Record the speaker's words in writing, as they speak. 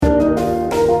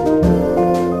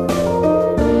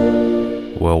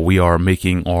Well, we are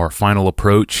making our final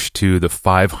approach to the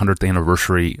 500th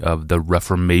anniversary of the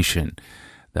Reformation.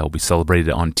 That will be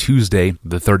celebrated on Tuesday,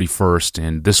 the 31st,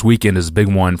 and this weekend is a big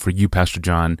one for you, Pastor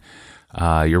John.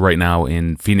 You're right now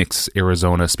in Phoenix,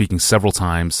 Arizona, speaking several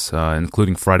times,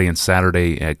 including Friday and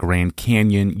Saturday at Grand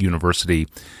Canyon University,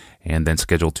 and then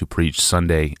scheduled to preach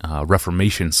Sunday,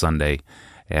 Reformation Sunday,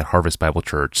 at Harvest Bible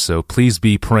Church. So please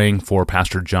be praying for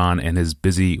Pastor John and his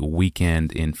busy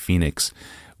weekend in Phoenix.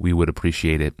 We would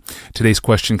appreciate it. Today's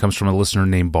question comes from a listener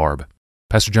named Barb.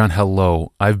 Pastor John,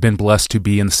 hello. I've been blessed to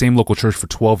be in the same local church for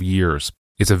 12 years.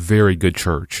 It's a very good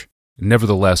church.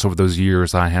 Nevertheless, over those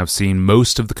years, I have seen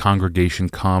most of the congregation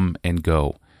come and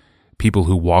go. People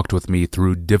who walked with me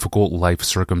through difficult life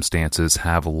circumstances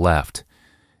have left,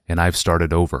 and I've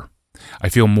started over. I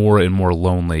feel more and more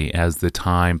lonely as the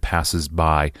time passes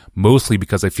by, mostly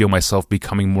because I feel myself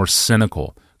becoming more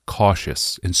cynical,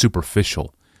 cautious, and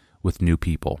superficial with new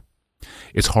people.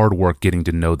 It's hard work getting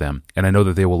to know them, and I know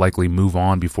that they will likely move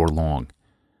on before long.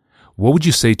 What would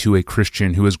you say to a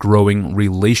Christian who is growing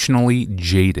relationally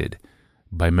jaded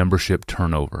by membership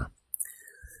turnover?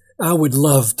 I would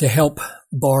love to help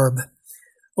Barb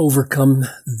overcome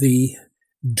the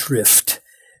drift,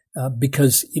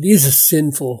 because it is a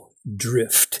sinful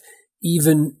drift,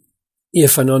 even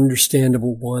if an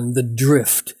understandable one, the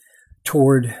drift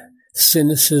toward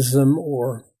cynicism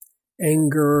or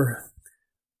anger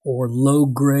or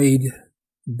low-grade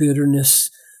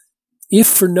bitterness. If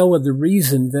for no other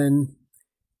reason, then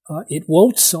it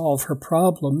won't solve her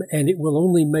problem, and it will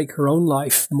only make her own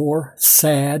life more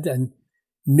sad and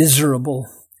miserable.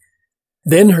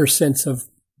 Then her sense of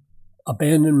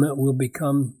abandonment will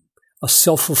become a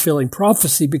self-fulfilling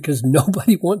prophecy because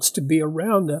nobody wants to be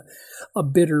around a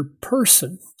bitter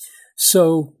person.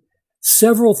 So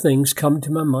several things come to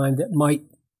my mind that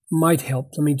might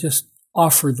help. Let me just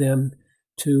offer them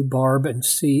to Barb and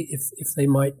see if they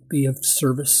might be of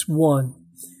service. One,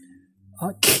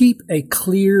 keep a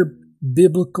clear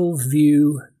biblical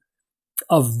view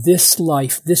of this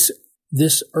life, this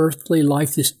earthly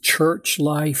life, this church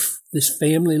life, this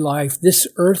family life, this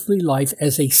earthly life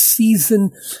as a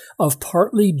season of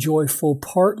partly joyful,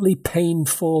 partly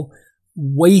painful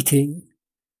waiting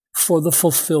for the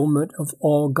fulfillment of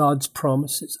all God's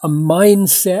promises. A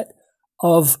mindset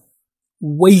of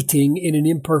waiting in an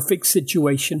imperfect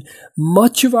situation.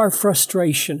 Much of our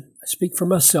frustration, I speak for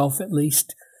myself at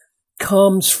least,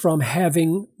 comes from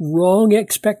having wrong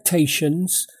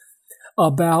expectations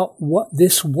about what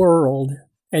this world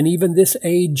and even this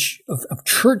age of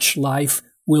church life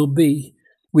will be.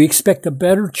 We expect a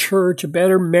better church, a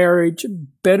better marriage,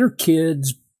 better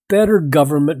kids, better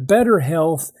government, better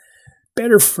health,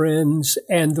 better friends,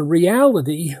 and the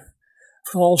reality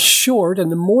falls short,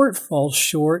 and the more it falls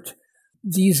short,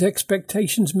 these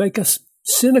expectations make us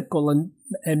cynical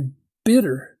and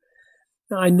bitter.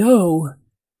 Now, I know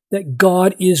that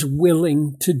God is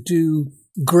willing to do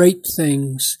great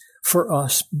things for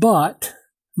us, but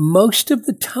most of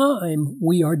the time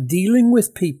we are dealing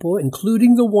with people,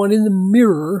 including the one in the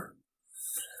mirror,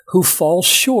 who fall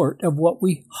short of what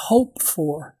we hoped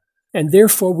for. And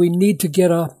therefore we need to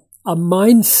get a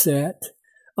mindset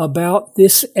about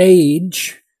this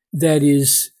age that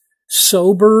is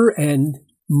sober and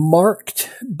marked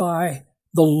by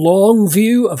the long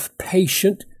view of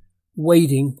patient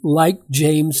waiting, like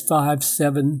James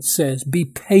 5:7 says. Be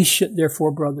patient,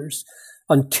 therefore, brothers,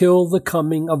 until the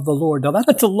coming of the Lord. Now,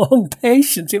 that's a long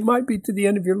patience. It might be to the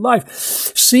end of your life.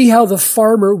 See how the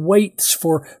farmer waits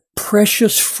for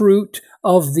precious fruit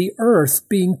of the earth,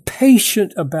 being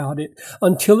patient about it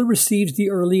until it receives the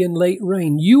early and late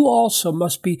rain. You also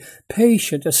must be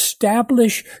patient.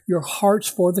 Establish your hearts,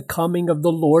 for the coming of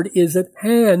the Lord is at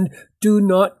hand. Do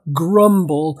not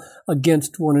grumble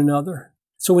against one another.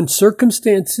 So when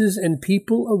circumstances and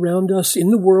people around us in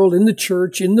the world, in the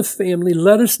church, in the family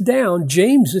let us down,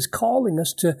 James is calling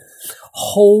us to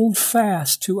hold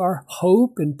fast to our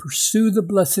hope and pursue the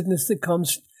blessedness that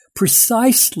comes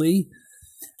precisely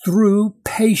through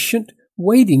patient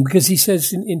waiting. Because he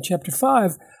says in chapter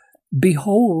 5,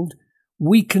 behold,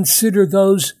 we consider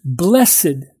those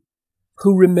blessed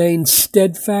who remain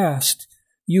steadfast.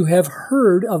 You have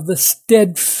heard of the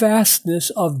steadfastness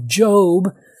of Job,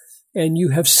 and you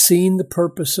have seen the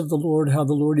purpose of the Lord, how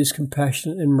the Lord is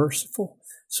compassionate and merciful.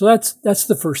 So that's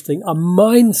the first thing, a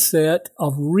mindset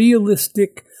of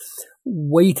realistic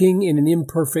waiting in an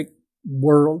imperfect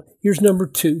world. Here's number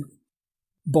 2,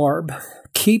 Barb.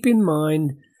 Keep in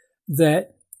mind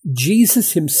that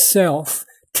Jesus himself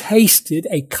tasted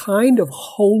a kind of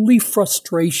holy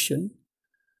frustration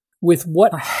with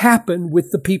what happened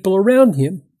with the people around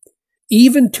him,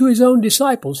 even to his own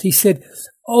disciples. He said,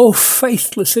 Oh,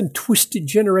 faithless and twisted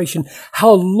generation,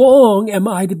 how long am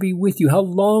I to be with you? How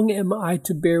long am I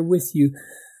to bear with you?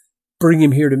 Bring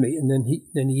him here to me. And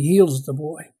then he heals the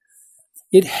boy.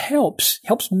 It helps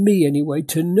me anyway,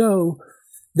 to know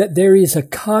that there is a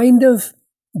kind of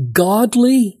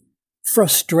godly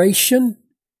frustration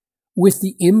with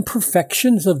the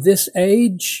imperfections of this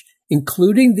age,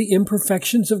 including the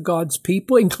imperfections of God's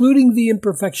people, including the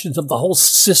imperfections of the whole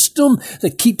system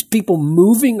that keeps people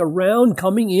moving around,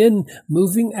 coming in,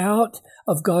 moving out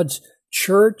of God's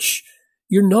church.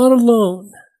 You're not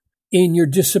alone in your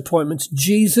disappointments.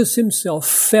 Jesus himself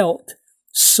felt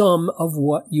some of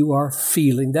what you are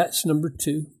feeling. That's number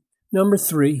 2. Number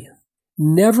 3,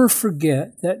 never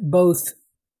forget that both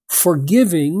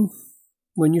forgiving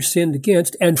when you're sinned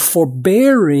against and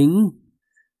forbearing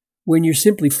when you're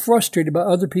simply frustrated by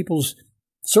other people's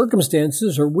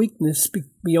circumstances or weakness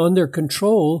beyond their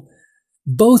control,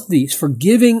 both these,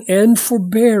 forgiving and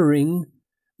forbearing,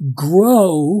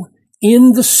 grow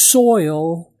in the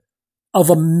soil of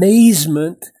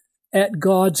amazement at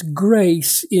God's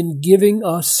grace in giving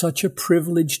us such a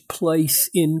privileged place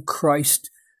in Christ,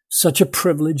 such a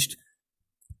privileged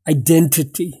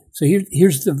identity. So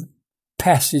here's the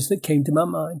passage that came to my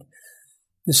mind.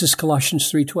 This is Colossians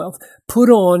 3:12. Put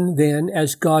on then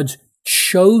as God's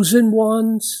chosen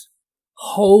ones,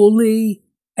 holy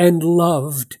and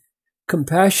loved,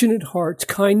 compassionate hearts,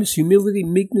 kindness, humility,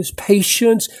 meekness,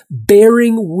 patience,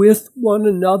 bearing with one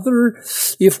another.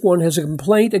 If one has a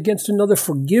complaint against another,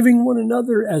 forgiving one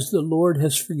another as the Lord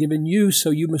has forgiven you,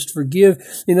 so you must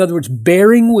forgive. In other words,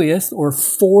 bearing with or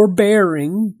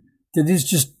forbearing, that is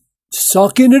just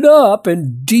sucking it up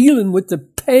and dealing with the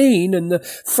pain and the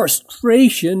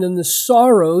frustration and the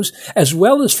sorrows, as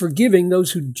well as forgiving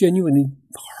those who genuinely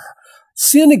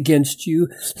sin against you.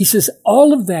 He says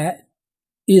all of that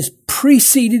is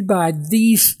preceded by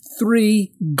these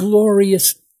 3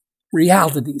 glorious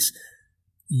realities.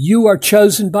 You are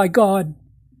chosen by God.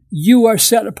 You are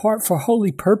set apart for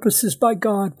holy purposes by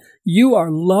God. You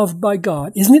are loved by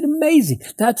God. Isn't it amazing?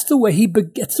 That's the way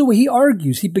he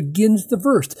argues. He begins the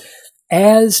verse.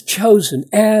 As chosen,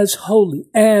 as holy,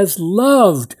 as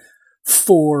loved,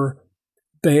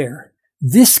 forbear.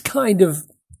 This kind of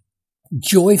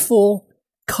joyful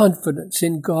confidence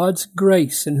in God's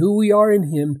grace and who we are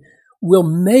in him will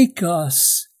make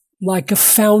us like a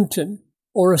fountain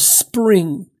or a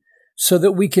spring so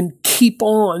that we can keep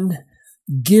on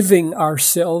giving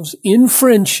ourselves in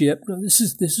friendship. Now, this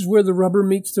is where the rubber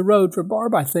meets the road for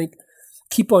Barb, I think.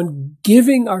 Keep on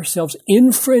giving ourselves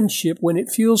in friendship when it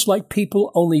feels like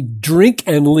people only drink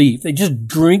and leave. They just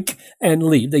drink and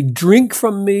leave. They drink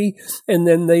from me and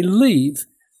then they leave.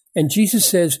 And Jesus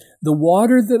says, the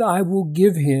water that I will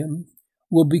give him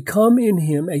will become in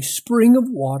him a spring of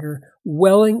water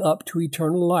welling up to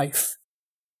eternal life.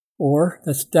 Or,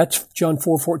 that's John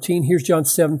 4:14. Here's John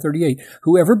 7:38.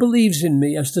 Whoever believes in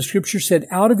me, as the scripture said,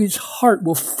 out of his heart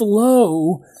will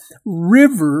flow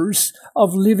rivers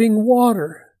of living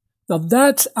water. Now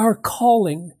that's our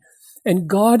calling, and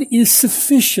God is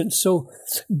sufficient. So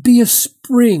be a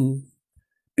spring,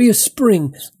 be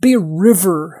a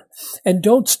river, and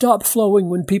don't stop flowing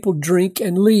when people drink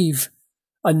and leave.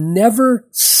 A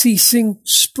never-ceasing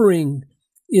spring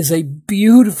is a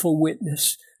beautiful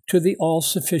witness to the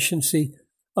all-sufficiency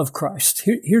of Christ.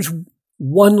 Here's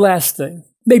one last thing,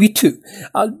 maybe 2.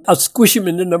 I'll squish them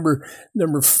into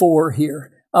number 4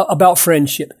 here, about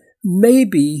friendship.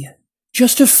 Maybe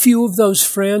just a few of those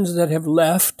friends that have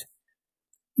left,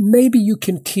 maybe you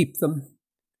can keep them.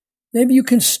 Maybe you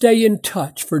can stay in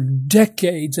touch for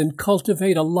decades and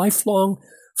cultivate a lifelong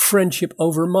friendship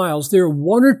over miles. There are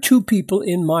 1 or 2 people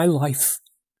in my life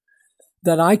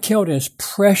that I count as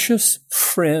precious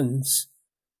friends.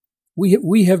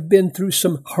 We have been through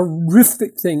some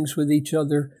horrific things with each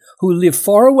other, who live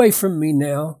far away from me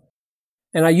now,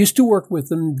 and I used to work with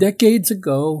them decades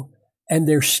ago, and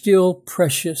they're still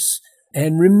precious.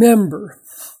 And remember,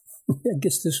 I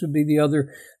guess this would be the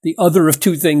other of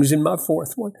 2 things in my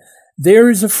 4th one. There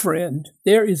is a friend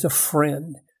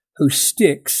who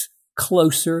sticks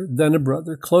closer than a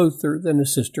brother, closer than a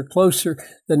sister, closer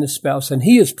than a spouse, and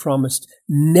he has promised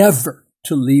never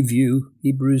to leave you,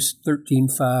 Hebrews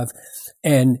 13:5,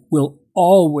 and will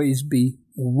always be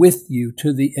with you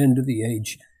to the end of the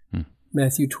age,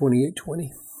 Matthew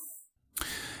 28:20.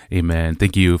 Amen.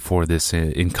 Thank you for this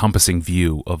encompassing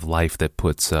view of life that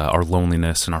puts our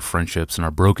loneliness and our friendships and our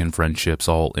broken friendships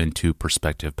all into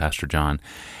perspective, Pastor John.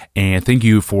 And thank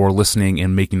you for listening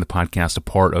and making the podcast a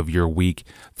part of your week.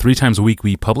 3 times a week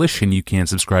we publish, and you can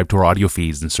subscribe to our audio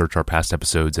feeds and search our past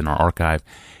episodes in our archive.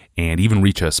 and even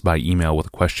reach us by email with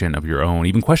a question of your own,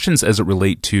 even questions as it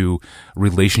relate to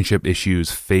relationship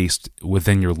issues faced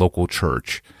within your local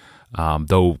church.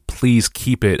 Though please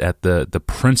keep it at the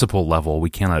principal level. We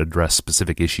cannot address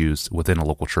specific issues within a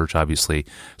local church, obviously.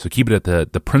 So keep it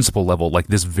at the principal level, like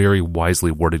this very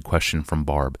wisely worded question from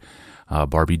Barb.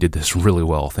 Barb, you did this really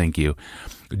well. Thank you.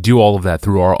 Do all of that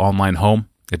through our online home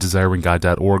at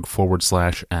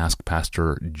desiringgod.org/Ask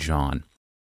Pastor John.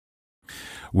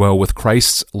 Well, with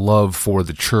Christ's love for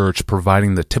the church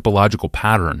providing the typological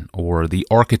pattern, or the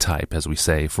archetype, as we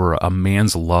say, for a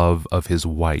man's love of his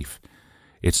wife,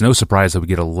 it's no surprise that we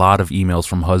get a lot of emails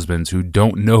from husbands who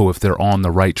don't know if they're on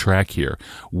the right track here.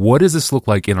 What does this look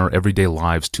like in our everyday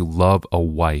lives to love a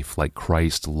wife like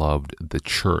Christ loved the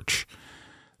church?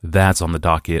 That's on the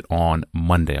docket on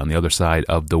Monday, on the other side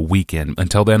of the weekend.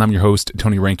 Until then, I'm your host,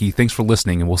 Tony Ranke. Thanks for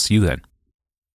listening, and we'll see you then.